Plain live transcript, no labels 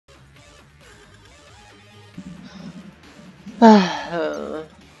I'm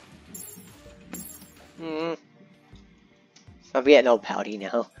getting all pouty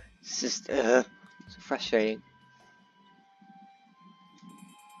now. It's just, so frustrating.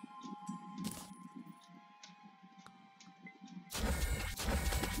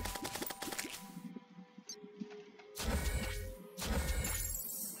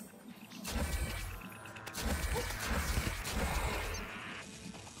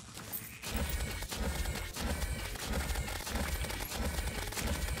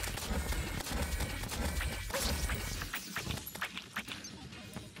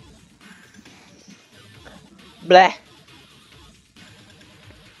 Bleh.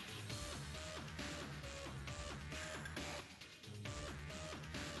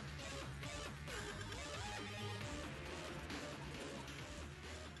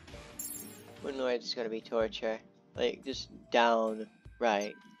 When it's gonna be torture. Like, just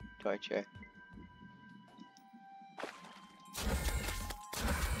downright torture.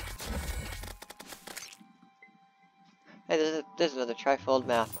 Hey, there's another trifold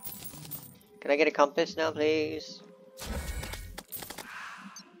map. Can I get a compass now, please?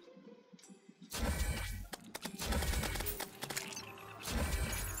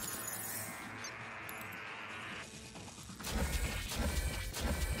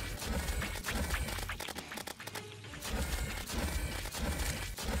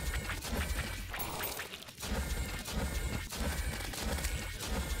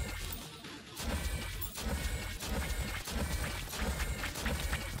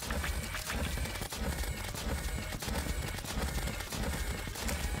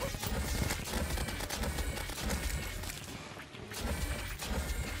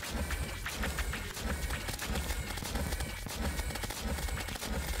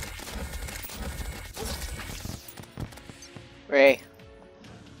 Ray.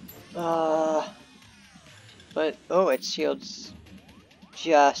 But, oh, its shield's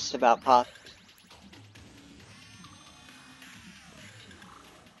just about popped.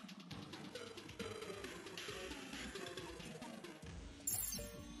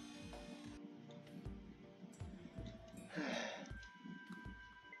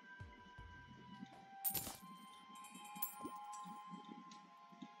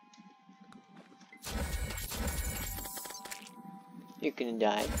 You can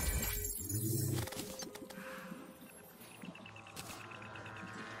die.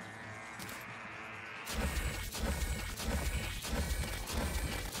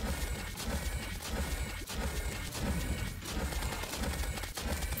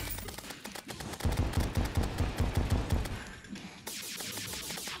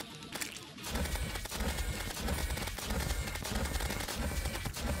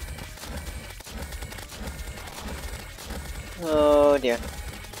 Oh dear.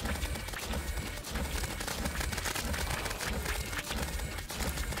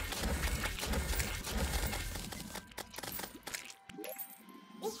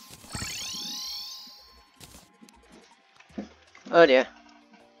 Oh dear.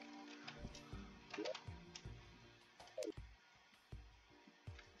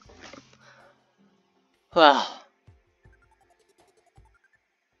 Well.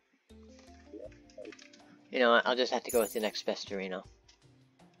 You know what, I'll just have to go with the next best arena.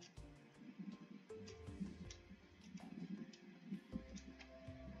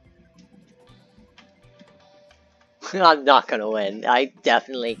 I'm not gonna win. I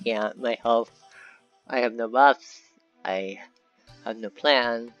definitely can't. My health. I have no buffs. I have no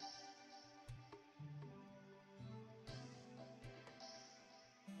plan.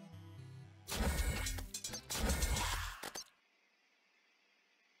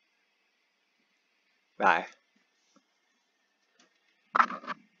 Right.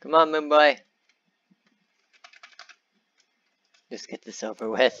 Come on, Moonboy. Just get this over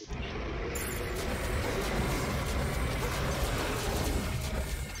with.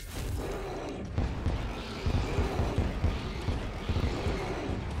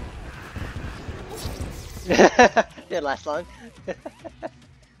 Didn't last long.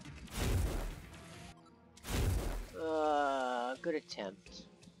 Good attempt.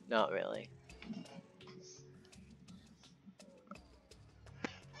 Not really.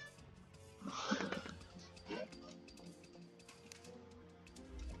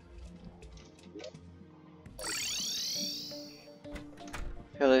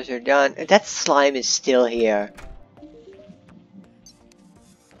 Pillars are done. That slime is still here.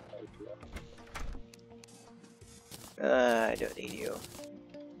 I don't need you.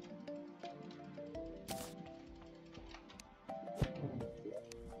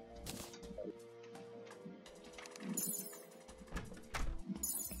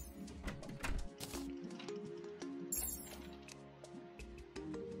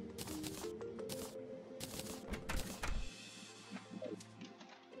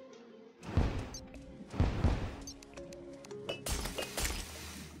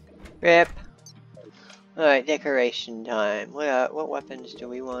 Rip. Alright, decoration time. What weapons do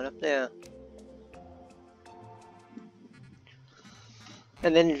we want up there?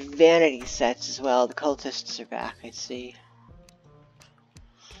 And then vanity sets as well. The cultists are back, I see.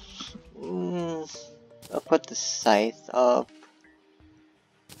 I'll put the scythe up.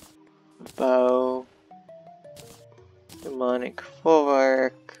 Bow. Demonic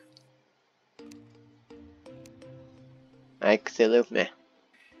fork. Cthulhu, meh.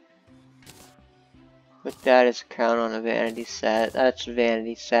 Put that as a crown on a vanity set. That's a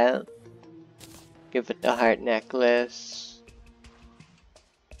vanity set. Give it the heart necklace.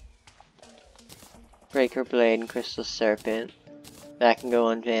 Breaker blade and crystal serpent. That can go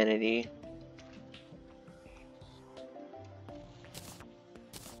on vanity.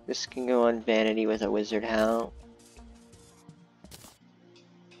 This can go on vanity with a wizard hat.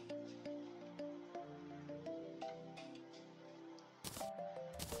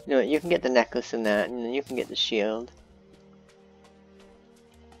 You know what, you can get the necklace in that, and then you can get the shield.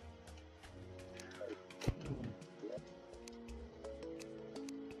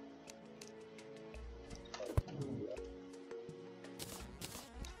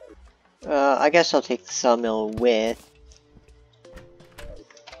 I guess I'll take the sawmill with.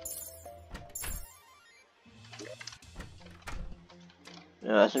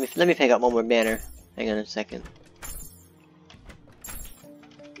 So let me pick up one more banner. Hang on a second.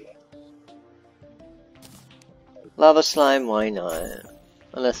 Lava slime, why not?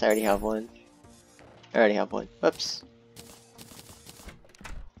 Unless I already have one. I already have one. Whoops.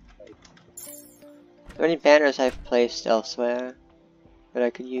 Are there any banners I've placed elsewhere that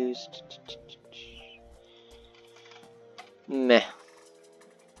I could use? Meh.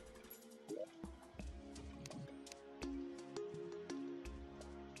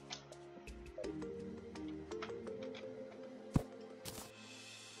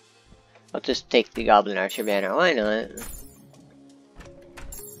 I'll just take the Goblin Archer banner, why not?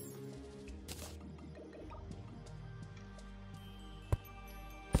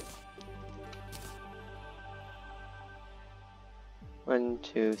 One,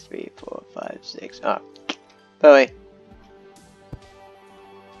 two, three, four, five, six. Oh. Bowie.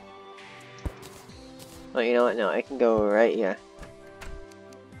 Oh, you know what? No, I can go right here.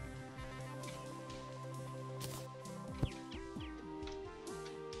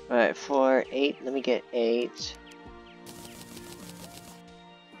 Alright, 4, 8. Let me get 8.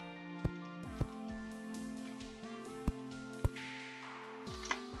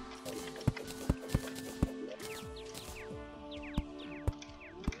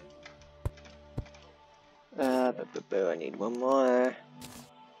 I need one more.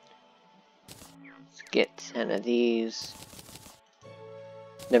 Let's get 10 of these.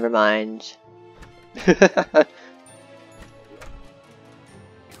 Never mind.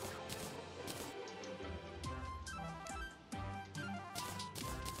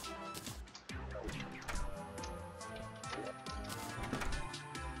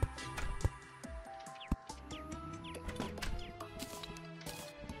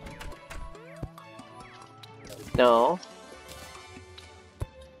 No.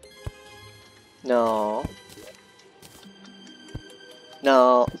 No.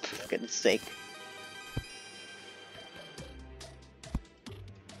 No. For goodness sake.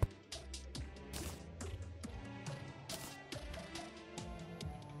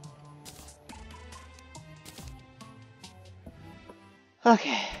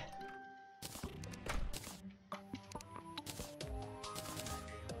 Okay.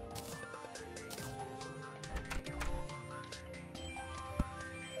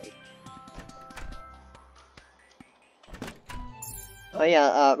 Oh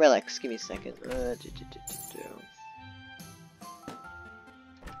yeah, relics, give me a second.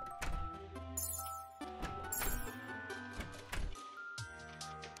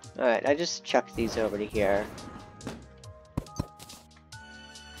 Alright, I just chucked these over to here.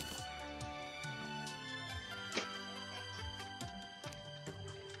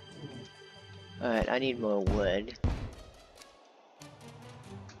 Alright, I need more wood.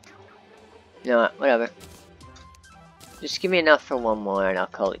 You know what, whatever. Just give me enough for one more and I'll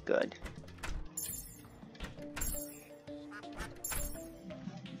call it good.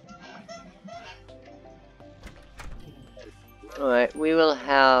 Alright, we will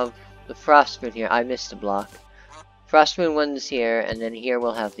have the Frost Moon here. I missed a block. Frost Moon one's here, and then here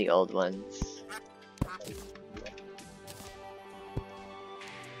we'll have the old ones.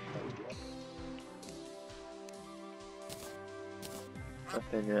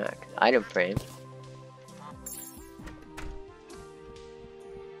 Open rack. Item frame.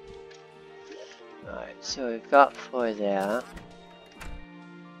 Alright, so we've got 4 there.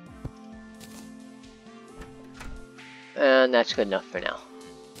 And that's good enough for now.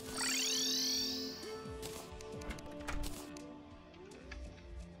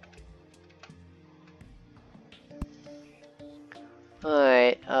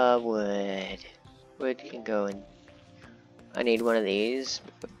 Alright, wood. Wood can go in. I need one of these.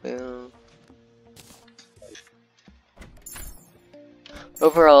 Boom.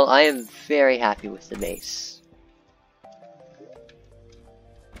 Overall, I am very happy with the base.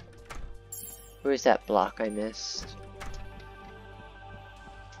 Where's that block I missed?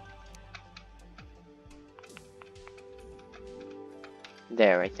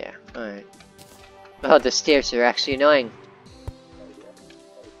 There, right there. Alright. Oh, the stairs are actually annoying.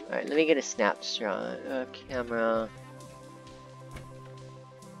 Alright, let me get a snapshot. Camera.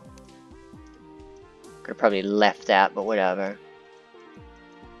 Could've probably left that, but whatever.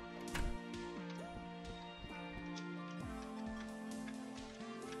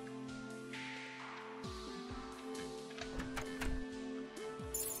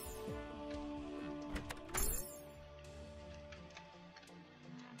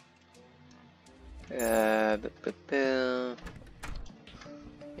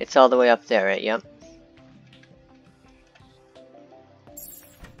 It's all the way up there, right? Yep.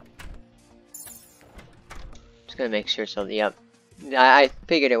 Just gonna make sure so, yep. I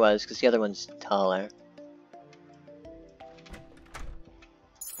figured it was, because the other one's taller.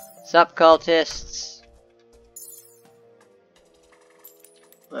 Sup, cultists?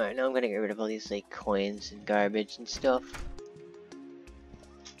 Alright, now I'm gonna get rid of all these, like, coins and garbage and stuff.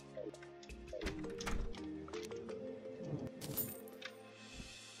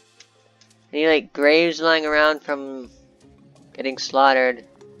 Any, like, graves lying around from getting slaughtered?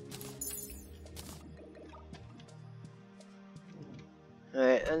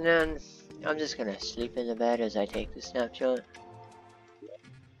 Alright, and then I'm just gonna sleep in the bed as I take the snapshot.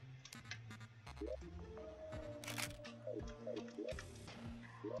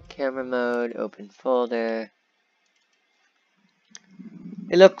 Camera mode, open folder.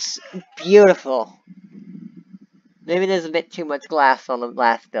 It looks beautiful. Maybe there's a bit too much glass on the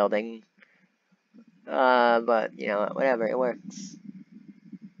last building. But, you know, whatever, it works.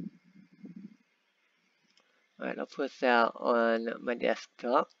 Alright, I'll put that on my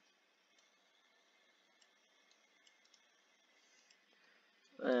desktop.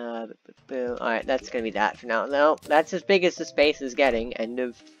 Alright, that's gonna be that for now. No, that's as big as the space is getting. End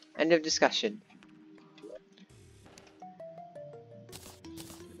of discussion.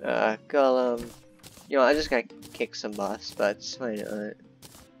 Golem. You know, I'm just gonna kick some boss, but why not?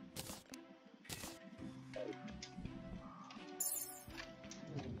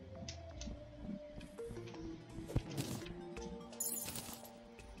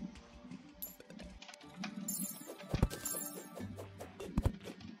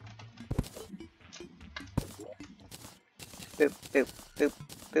 Boop, boop, boop,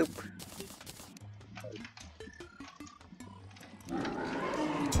 boop.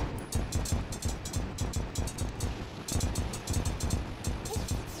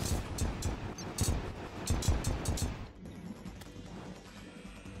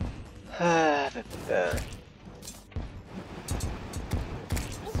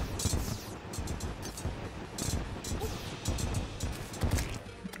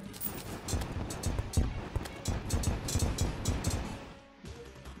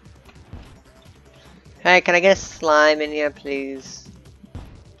 Hey, can I get a slime in here, please?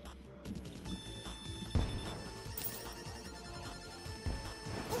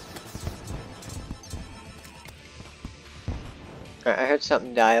 Alright, I heard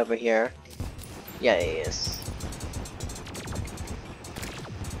something die over here. Yeah, it is.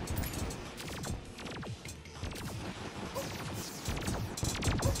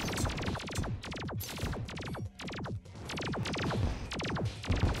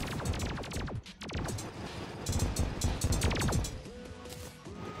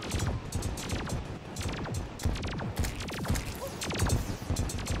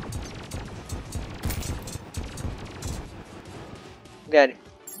 Good.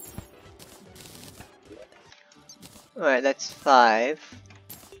 Alright, that's 5.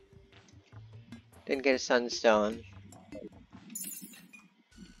 Didn't get a sunstone.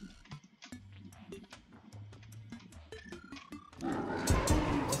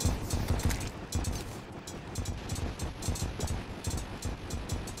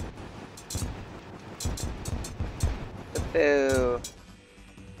 Boo!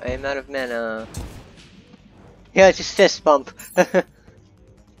 I am out of mana. Yeah, it's just fist bump.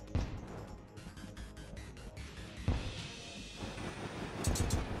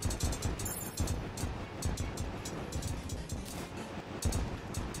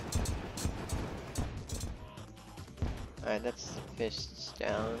 Alright, that's the fists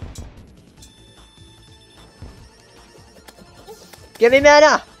down. Give me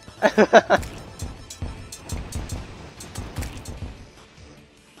mana!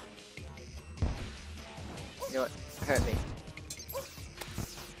 You know what? Hurt me.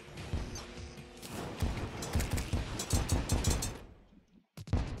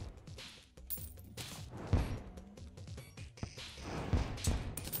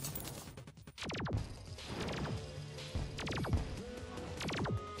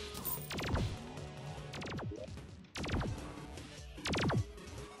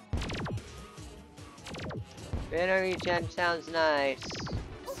 Mana regen sounds nice.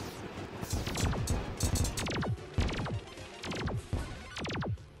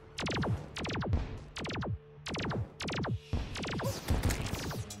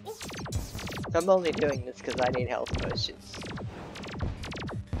 I'm only doing this because I need health potions.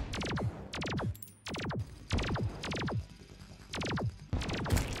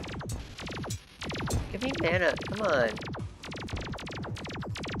 Give me mana, come on.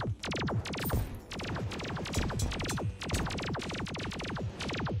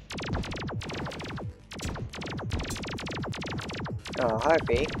 Oh,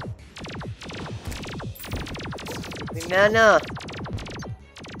 Harpy. Give me mana!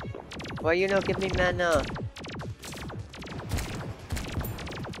 Why you not give me mana?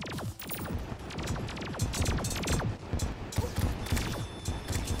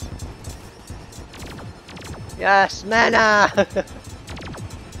 Yes, mana!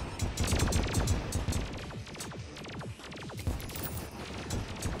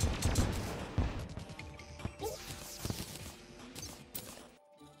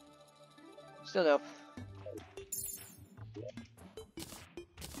 Still no.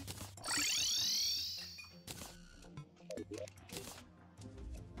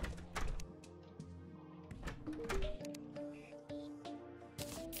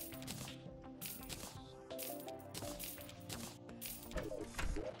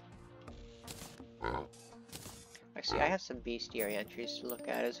 Actually, I have some bestiary entries to look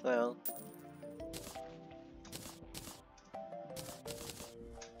at as well.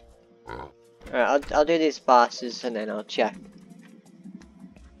 Alright, I'll do these bosses and then I'll check.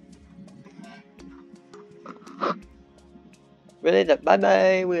 Willie, bye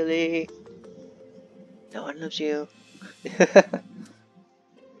bye, Willie. No one loves you. It's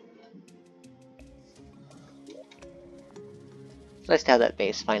nice to have that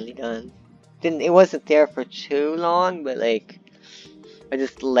base finally done. It wasn't there for too long, but like, I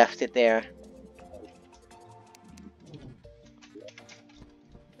just left it there.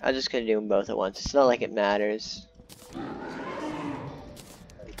 I'm just gonna do them both at once. It's not like it matters.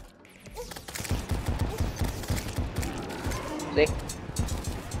 See?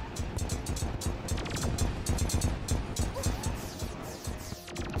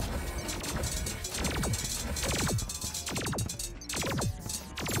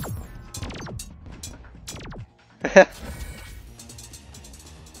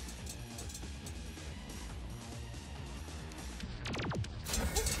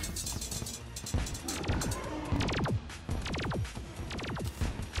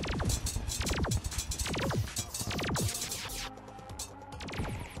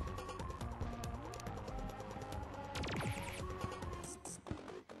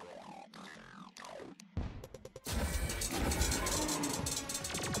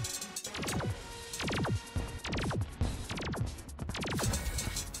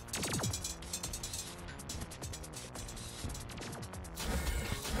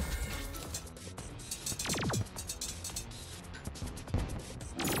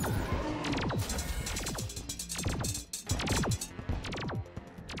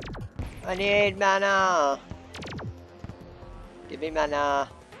 I need mana! Give me mana.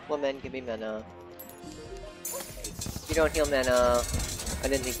 Woman, give me mana. You don't heal mana. I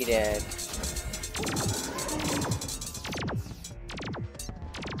didn't think you did.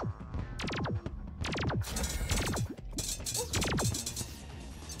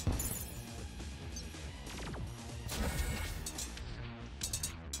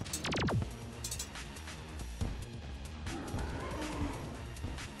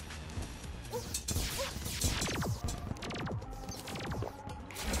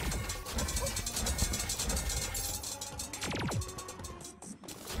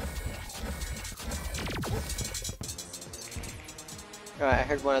 Alright, I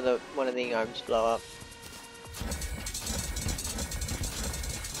heard one of the arms blow up.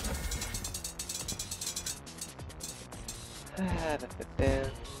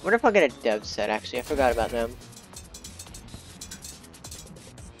 What if I'll get a dev set actually? I forgot about them.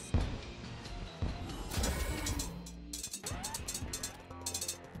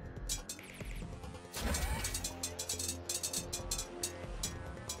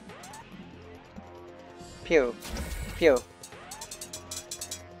 Pew. Pew.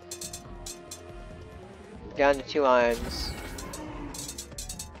 Down to 2 arms.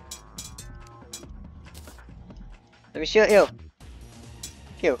 Let me shoot you.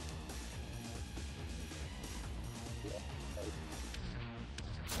 Pew.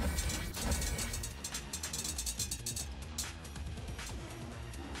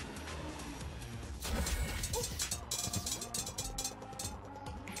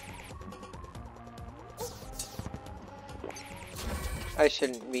 I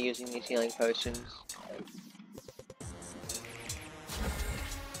shouldn't be using these healing potions.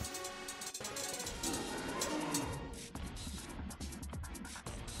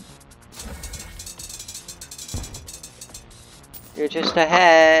 You're just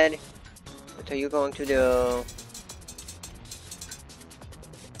ahead. What are you going to do?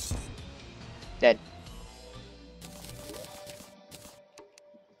 Dead.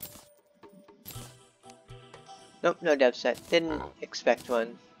 Nope, no dev set. Didn't expect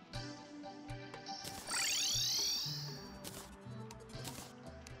one.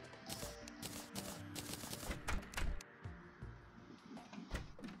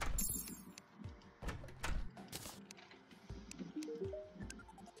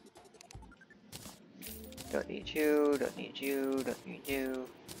 Don't need you, don't need you, don't need you.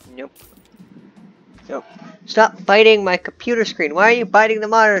 Nope. Nope. Stop biting my computer screen. Why are you biting the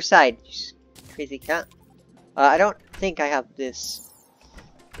monitor side? You crazy cat. I don't think I have this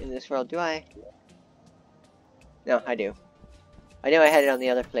in this world, do I? No, I do. I know I had it on the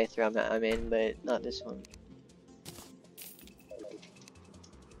other playthrough I'm in, but not this one.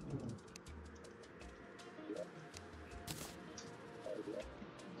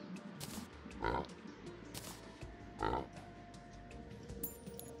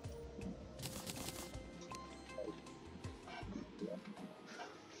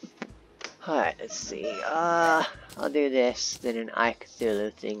 Alright, let's see. I'll do this, then an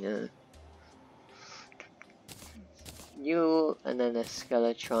Ike-Thulu thing. You, and then a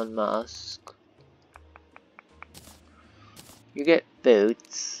Skeletron mask. You get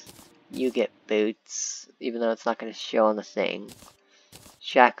boots. You get boots, even though it's not going to show on the thing.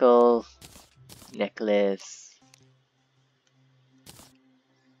 Shackle, necklace,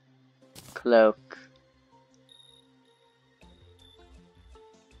 cloak.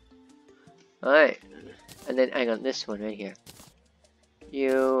 Alright, and then hang on, this one right here.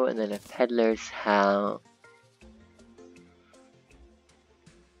 You, and then a peddler's hat.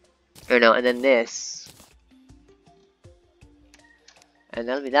 Or no, and then this. And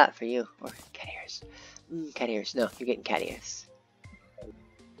that'll be that for you. Or cat ears. Cat ears. No, you're getting cat ears.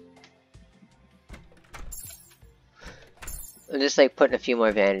 I'm just like putting a few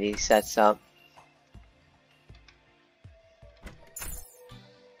more vanity sets up.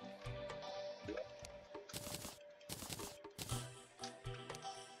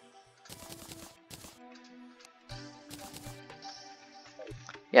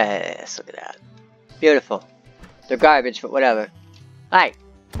 Yes, look at that. Beautiful. They're garbage, but whatever. Hi.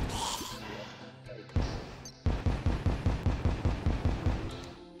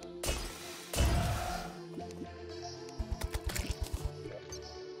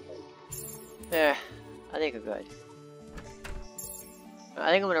 There. I think we're good.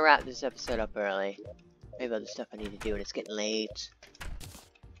 I think I'm gonna wrap this episode up early. Maybe other stuff I need to do, and it's getting late.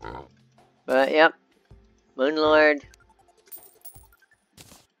 But, yep. Moonlord.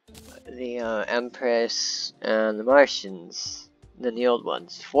 The Empress and the Martians, and then the old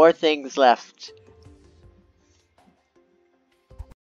ones. 4 things left